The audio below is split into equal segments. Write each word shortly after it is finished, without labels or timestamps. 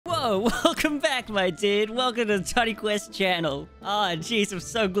Yo, welcome back, my dude. Welcome to the Tiny Quest channel. Oh, jeez, I'm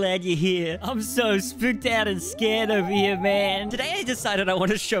so glad you're here. I'm so spooked out and scared over here, man. Today, I decided I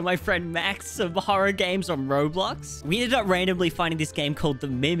want to show my friend Max some horror games on Roblox. We ended up randomly finding this game called The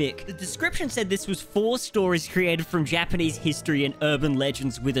Mimic. The description said this was 4 stories created from Japanese history and urban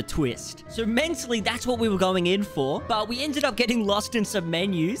legends with a twist. So mentally, that's what we were going in for, but we ended up getting lost in some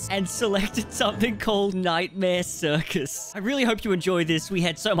menus and selected something called Nightmare Circus. I really hope you enjoy this. We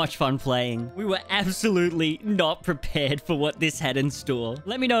had so much fun playing. We were absolutely not prepared for what this had in store.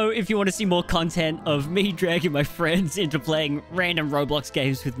 Let me know if you want to see more content of me dragging my friends into playing random Roblox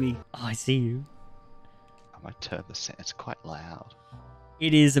games with me. Oh, I see you. I might turn the sound. It's quite loud.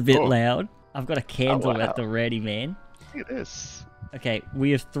 It is a bit loud. I've got a candle at the ready, man. Look at this. Okay,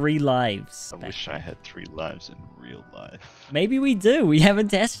 we have 3 lives. I wish I had 3 lives in real life. Maybe we do. We haven't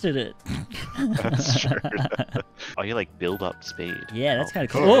tested it. That's true. Oh, you like build up speed. Yeah, that's kind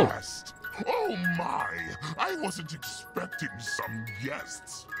of cool. Whoa. Oh my! I wasn't expecting some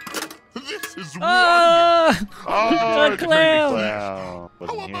guests. This is wonderful. Oh, the clown. How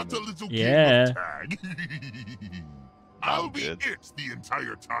about a little Yeah. game of tag? I'll be it the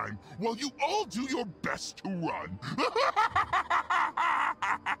entire time while you all do your best to run.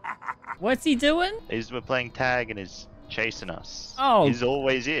 What's he doing? We're playing tag and he's chasing us. Oh. He's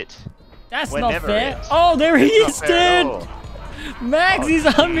always it. That's We're not never fair. it. Oh, there he It's is, not fair at dude. all. Max, he's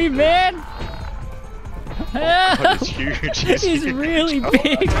on me, man. Oh, God, it's huge. He's huge. really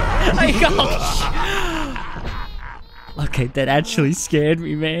big. My gosh. Okay, that actually scared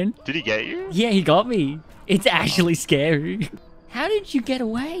me, man. Did he get you? Yeah, he got me. It's actually scary. How did you get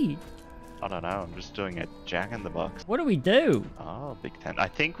away? I don't know. I'm just doing a jack-in-the-box. What do we do? Oh, big tent. I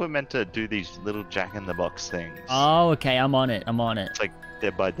think we're meant to do these little jack-in-the-box things. Oh, okay. I'm on it. I'm on it. It's like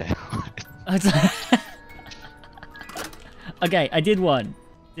Dead by Daylight. Okay, I did one.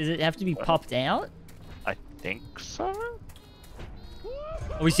 Does it have to be popped out? I think so.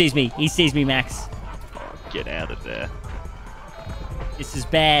 Oh, he sees me. He sees me, Max. Oh, get out of there. This is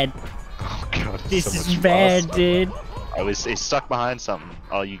bad. Oh, God. This so is much bad, faster. dude. Oh, he's stuck behind something.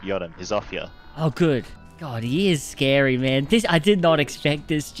 Oh, you got him. He's off here. Oh, good. God, he is scary, man. I did not expect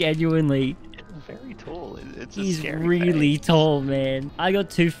this, genuinely. It's very tall. It's a He's scary really face. tall, man. I got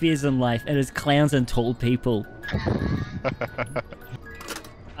 2 fears in life, and it's clowns and tall people.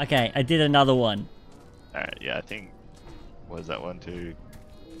 Okay, I did another one. Alright, yeah, I think... What is that? 1, 2,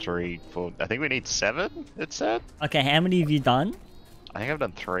 3, 4... I think we need 7, it said? Okay, how many have you done? I think I've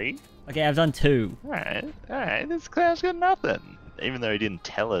done 3. Okay, I've done 2. Alright, this clown's got nothing. Even though he didn't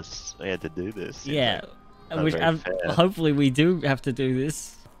tell us we had to do this. Yeah. not very fair. Hopefully we do have to do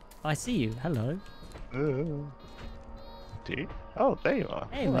this. I see you. Hello. Dude? Oh, there you are.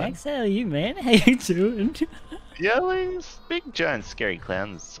 Hey, Hello. Max. How are you, man? How you doing? Yeah, these big, giant, scary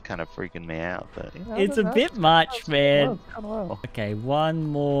clowns kind of freaking me out, but... You know, It's a bit much, man. It's gone well. Okay, one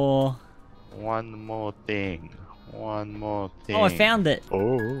more. One more thing. One more thing. Oh, I found it.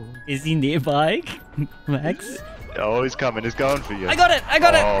 Oh. Is he nearby, Max? Oh, he's coming. He's going for you. I got it. I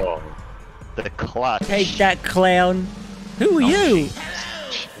got it. Oh, the clutch. Take that, clown. Who are you?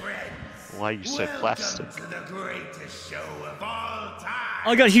 Why are you so plastic? To the greatest show of all time.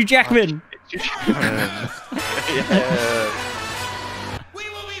 I got Hugh Jackman. Yeah. We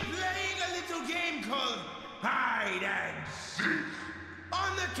will be playing a little game called Hide and Seek.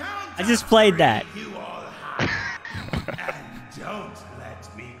 On the count I just played that. you all hide. And don't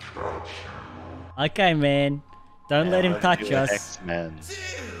let me touch Okay, man. Don't let him touch us. X-Men.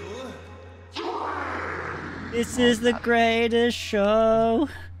 you. This is the greatest show.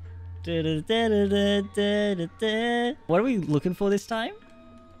 What are we looking for this time?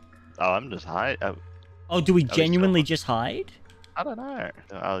 Oh, I'm just high. Oh, do we we genuinely just hide? I don't know.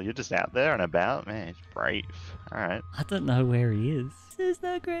 Oh, you're just out there and about, man. It's brave. All right. I don't know where he is. This is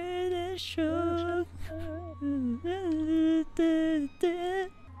the greatest show.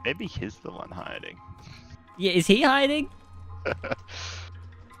 Maybe he's the one hiding. Yeah, is he hiding?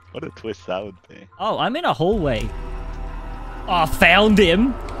 What a twist that would be. Oh, I'm in a hallway. Oh, I found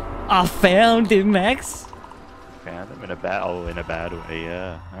him. I found him, Max. Found him in a bad. Oh, in a bad way.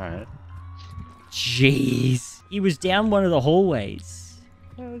 Yeah. All right. Jeez. He was down one of the hallways.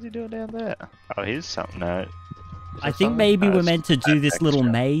 What was he doing down there? Oh, here's something. No. I think maybe we're meant to do this little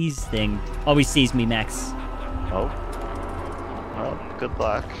maze thing. Oh, he sees me, Max. Oh. Well, good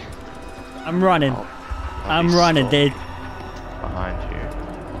luck. I'm running. Oh, I'm he's running, still dude. behind you.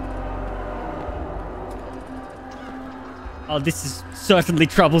 Oh, this is certainly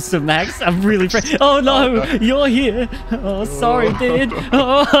troublesome, Max. I'm really Oh, no. You're here. Oh, sorry, dude.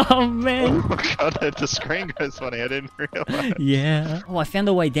 Oh, man. Oh god, the screen goes funny. I didn't realize. Yeah. Oh, I found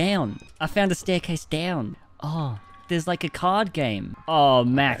a way down. I found a staircase down. Oh, there's like a card game. Oh,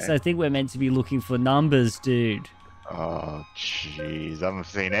 Max, Okay. I think we're meant to be looking for numbers, dude. Oh, jeez. I haven't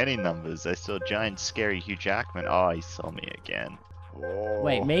seen any numbers. I saw giant, scary Hugh Jackman. Oh, he saw me again. Oh.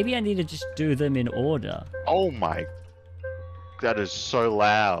 Wait, maybe I need to just do them in order. Oh my. That is so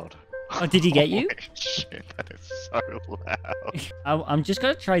loud. Oh, did he get you? Holy shit, that is so loud. I'm just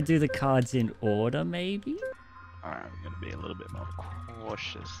gonna try to do the cards in order, maybe? Alright, I'm gonna be a little bit more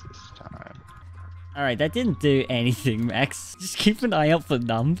cautious this time. Alright, that didn't do anything, Max. Just keep an eye out for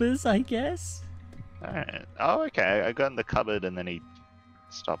numbers, I guess? Alright. Oh, okay. I got in the cupboard and then he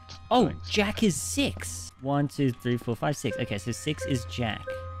stopped. Oh, doing stuff. Jack is 6. 1, 2, 3, 4, 5, 6. Okay, so 6 is Jack.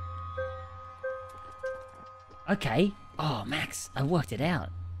 Okay. Oh, Max, I worked it out.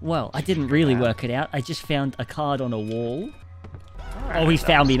 Well, I didn't really work it out. I just found a card on a wall. Alright, Oh, he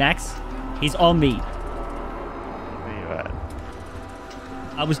found me, Max. He's on me. Where you at?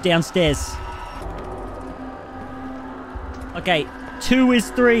 I was downstairs. Okay, 2 is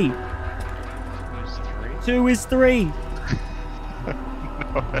 3. Who's 3? 2 is 3. No,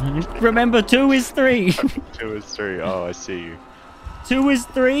 Remember, 2 is 3. 2 is 3. Oh, I see you. 2 is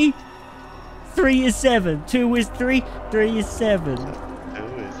 3. 3 is 7. 2 is 3. 3 is 7. 2 is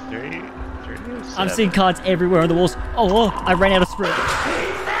 3. 3 is 7. I'm seeing cards everywhere on the walls. Oh, I ran out of spread.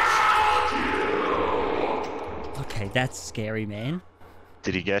 Okay, that's scary, man.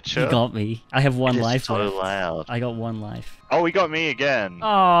 Did he get you? He got me. I have 1 It is life so left. loud. I got 1 life. Oh, he got me again.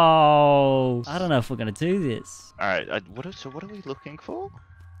 Oh, I don't know if we're gonna do this. Alright, so what are we looking for?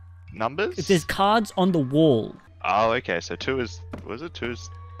 Numbers? If there's cards on the wall. Oh, okay, so 2 is... Was it 2 is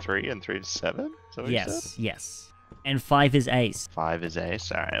 3 and 3 is 7? Is that what you Yes, said? yes. And 5 is ace. 5 is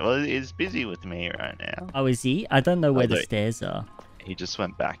ace. Alright, well, he's busy with me right now. Oh, is he? I don't know where the Although- stairs are. He just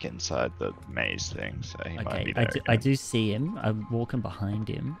went back inside the maze thing, so he might be Okay, there. I again. do see him. I'm walking behind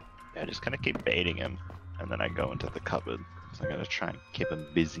him. Yeah, just kind of keep baiting him, and then I go into the cupboard. So I'm gonna try and keep him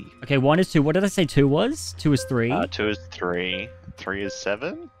busy. Okay, 1 is 2. What did I say 2 was? 2 is 3. 2 is 3. 3 is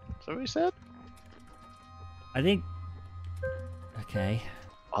 7? Is that what we said? I think... Okay.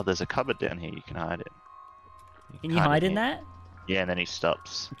 Oh, there's a cupboard down here you can hide in. Can you hide in here. that? Yeah, and then he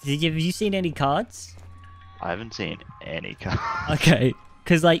stops. Have you seen any cards? I haven't seen any cards. Okay.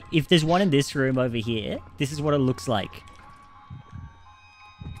 Because, like, if there's one in this room over here, this is what it looks like.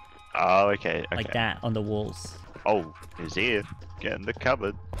 Oh, okay, okay. Like that on the walls. Oh, he's here. Get in the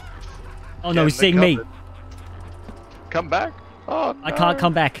cupboard. Oh, Get no, in he's the seeing me. cupboard. Come back. Oh, no. I can't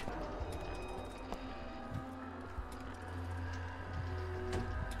come back.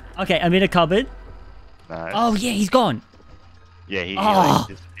 Okay, I'm in a cupboard. Nice. Oh, yeah, he's gone. Yeah, he Oh. like,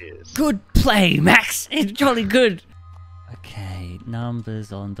 disappears. Good play, Max. It's jolly good. Okay,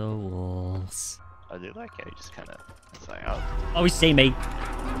 numbers on the walls. I do like how he just kind of... It's like, oh, Oh, he's seen me.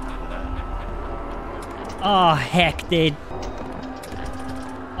 Oh, heck, dude.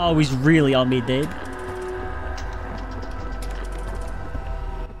 Oh, he's really on me, dude.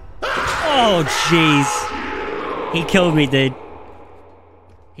 Oh, jeez. He killed me, dude.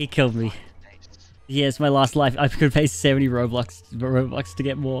 He killed me. nice. Yeah, it's my last life. I could pay 70 Robux to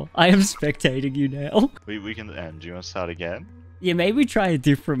get more. I am spectating you now. We can end. Do you want to start again? Yeah, maybe we try a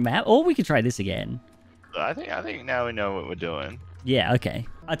different map, or we could try this again. I think now we know what we're doing. Yeah, okay.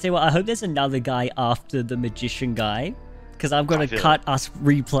 I'll tell you what, I hope there's another guy after the magician guy, because I'm going I to feel cut us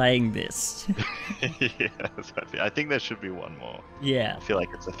replaying this. Yeah, that's what I feel. I think there should be one more. Yeah. I feel like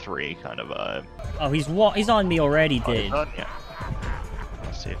it's a 3 kind of vibe. Oh, he's on me already, Oh, dude. he's on? Yeah.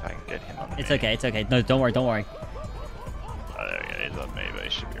 Let's see if I can get him on It's me. okay, it's okay. No, don't worry, don't worry. Oh, there we go. He's on me, but he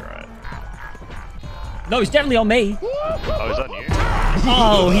should be right. No, he's definitely on me. Oh, he's on you?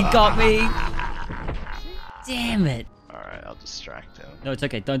 Oh, he got me. Damn it. Alright, I'll distract him. No, it's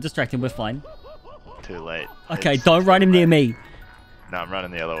okay. Don't distract him. We're fine. Too late. Okay, It's don't run him near me. No, I'm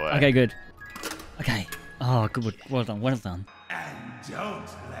running the other way. Okay, good. Okay. Oh, good. Well done. Well done. And don't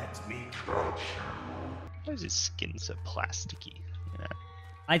let me crush Why is his skin so plasticky? You know?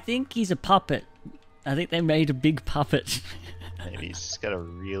 I think he's a puppet. I think they made a big puppet. Maybe he's got a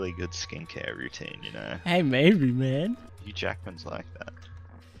really good skincare routine, you know? Hey, maybe, man. Hugh Jackman's like that.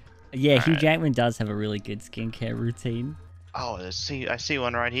 Yeah, Hugh Alright. Jackman does have a really good skincare routine. Oh, I see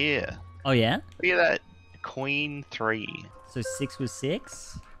one right here. Oh, yeah? Look at that. Queen 3. So 6 was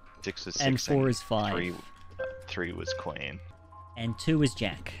 6, 6 is 6. and 4 is 5, 3 was Queen. and 2 is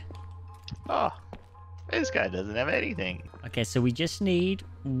Jack. Oh, this guy doesn't have anything. Okay, so we just need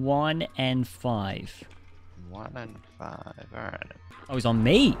 1 and 5. 1 and 5. Alright. Oh, he's on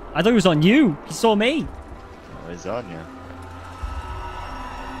me. I thought he was on you. He saw me. Oh, he's on you.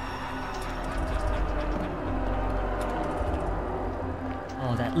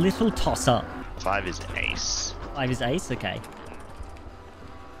 Oh, that little tosser. 5 is ace. 5 is ace? Okay.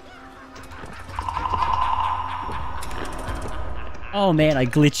 Oh man, I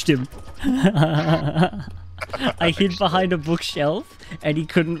glitched him. I hid behind a bookshelf and he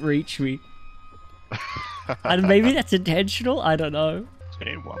couldn't reach me. And maybe that's intentional? I don't know. So we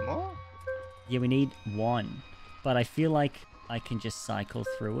need 1 more? Yeah, we need 1. But I feel like I can just cycle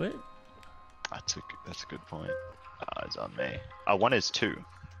through it. That's a good point. It's on me. 1 is 2.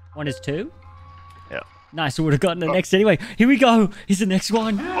 1 is 2? Yeah. Nice, we would have gotten the next anyway. Here we go. Here's the next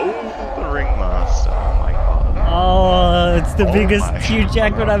one. Oh, the Ringmaster. Oh my god. Oh, it's the biggest Hugh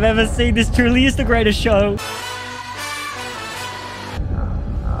Jackman I've ever seen. This truly is the greatest show.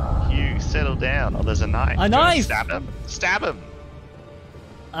 Hugh, settle down. Oh, there's a knife. A Do you wanna knife? Stab him. Stab him.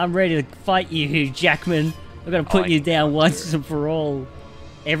 I'm ready to fight you, Hugh Jackman. I'm gonna put I you can down fight once you. and for all.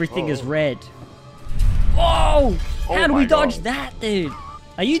 Everything is Whoa. red. Whoa! Oh How do we my dodge God. that, dude?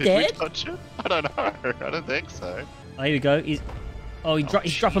 Are you Did dead? we touch him? I don't know. I don't think so. Oh, here we go. He's dropping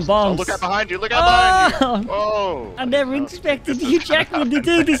Jesus. bombs. Oh, look out behind you. Look out behind you. Oh! Whoa. I never did not expected think Hugh this was gonna Jackman to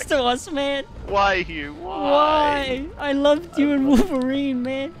happen. do this to us, man. Why, Hugh? Why? Why? I loved you in Wolverine,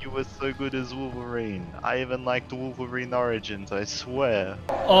 man. You were so good as Wolverine. I even liked Wolverine Origins, I swear.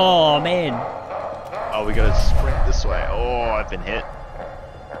 Oh, man. Oh, we gotta sprint this way. Oh, I've been hit.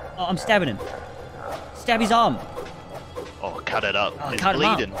 Oh, I'm stabbing him. Stab his arm. Oh, cut it up. Oh, He's cut him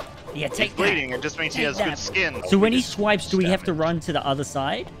up. bleeding. Yeah, He's take that. bleeding. It just means he Take has that. good skin. So when he just swipes, do we stab have to him. run to the other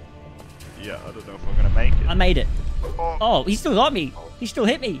side? Yeah, I don't know if we're gonna make it. I made it. Oh, Oh, he still got me. He still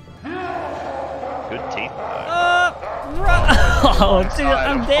hit me. good teeth though. Run! Oh, dude, Side.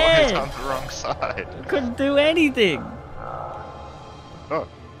 I'm Oh, dead. he's on the wrong side. Couldn't do anything. Oh,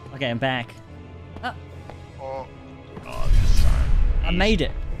 Okay, I'm back. oh, oh, this time. I made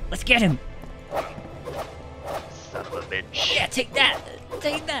it. Let's get him. Son of a bitch. Yeah, take that.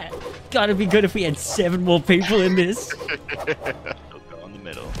 Take that. Gotta be good if we had 7 more people in this. He'll go in the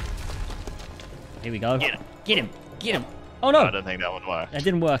middle. Here we go. Get him. Get him. Get him. Oh I no, don't think that would work. that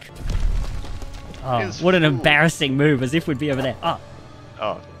didn't work. Oh, He's what an full. embarrassing move, as if we'd be over there. Oh,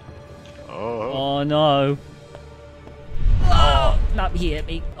 Oh. Oh. oh no. Oh, not here,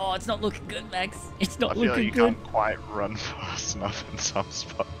 me. Oh, it's not looking good, Max. It's I not feel like looking you good. can't quite run fast enough in some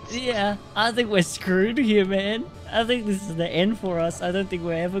spots. Yeah, I think we're screwed here, man. I think this is the end for us. I don't think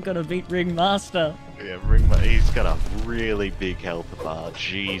we're ever gonna beat Ringmaster. Yeah, he's got a really big health bar.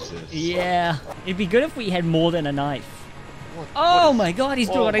 Jesus. Yeah, it'd be good if we had more than a knife. What Oh is- my god, he's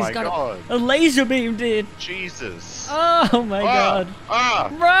Oh doing it. He's my got God. a laser beam, dude. Jesus. Oh my god. Ah!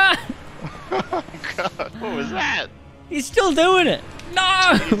 Run! Oh god, what was that? He's still doing it.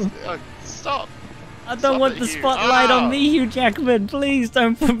 No! Stop. I don't Stop want it, the Hugh. spotlight Ah! on me, Hugh Jackman. Please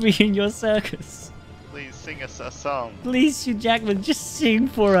don't put me in your circus. Please sing us a song. Please, Hugh Jackman, just sing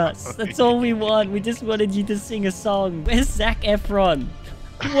for us. That's all we want. We just wanted you to sing a song. Where's Zac Efron?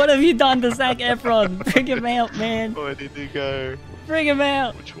 What have you done to Zac Efron? Bring him out, man. Where did he go? Bring him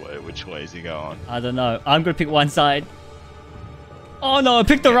out. Which way? Which way is he going? I don't know. I'm gonna pick one side. Oh no, I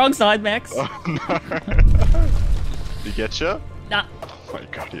picked the wrong side, Max. Oh no. Did he get you? Nah, Oh my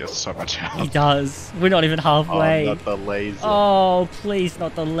god, he has so much he health. does. We're not even Oh, halfway. not the laser. Oh, please,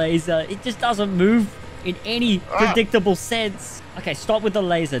 not the laser. It just doesn't move in any predictable sense. Okay, stop with the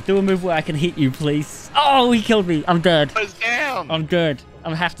laser. Do a move where I can hit you, please. Oh, he killed me. I'm dead. He's down. I'm dead.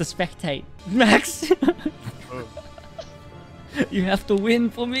 I have to spectate. Max! You have to win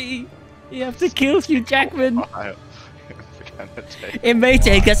for me. You have to kill Hugh Jackman. It's gonna take- It may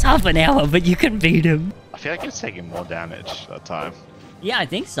take us half an hour, but you can beat him. I feel like it's taking more damage that time. Yeah, I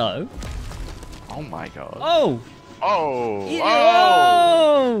think so. Oh my god. Oh! Oh! Yeah.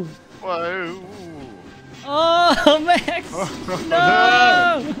 Oh! Oh! Whoa! Oh, Max!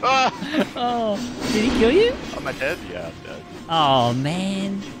 No! Ah! Oh, did he kill you? Am I dead? Yeah, I'm dead. Oh,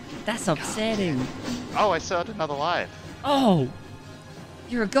 man. That's upsetting. Oh, I still had another life. Oh!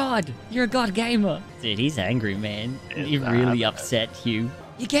 You're a god. You're a god gamer. Dude, he's angry, man. Is You that really bad? upset Hugh.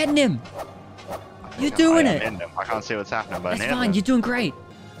 You're getting him. You're I doing am it. in him. I can't see what's happening, but That's I am fine. him. You're doing great.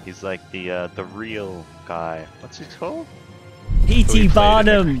 He's like the real guy. What's he called? P.T.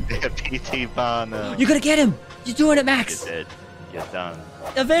 Barnum. Yeah, P.T. Barnum. You gotta get him. You're doing it, You're Max. dead. You're done.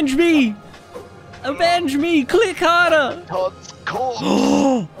 Avenge me. Avenge me. Click harder. Todd's corpse.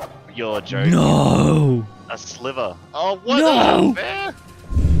 Oh, You're joking. no. A sliver. Oh, what? No. Unfair.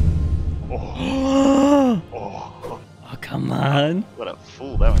 Oh, Oh, oh, come on. what a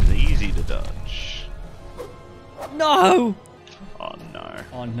fool. That was easy to dodge. No! Oh no.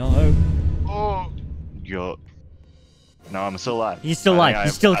 Oh no. Oh. You're... No, I'm still alive. You're still alive. You're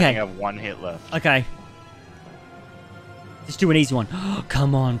still okay. I think I have 1 hit left. Okay. Just do an easy one.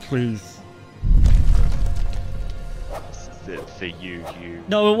 Come on, please. This is it for you.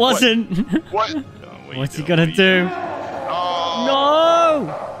 No, it wasn't. What? What's he gonna do? Oh. No!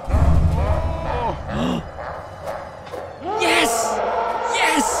 Oh. Yes!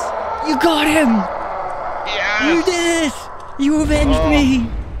 Yes! You got him! Yes! You did it! You avenged me!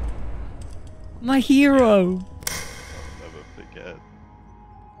 My hero! Never forget.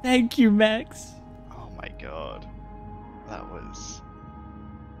 Thank you, Max. Oh my god. That was...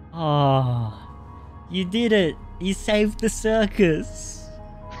 Oh, you did it. You saved the circus.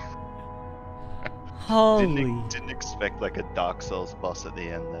 Holy. Didn't expect like a Dark Souls boss at the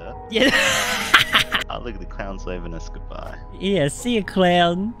end there. Yeah. Oh, look at the clown's waving us goodbye. Yeah, see you,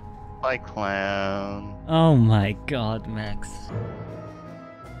 clown. Bye, clown. Oh my god, Max.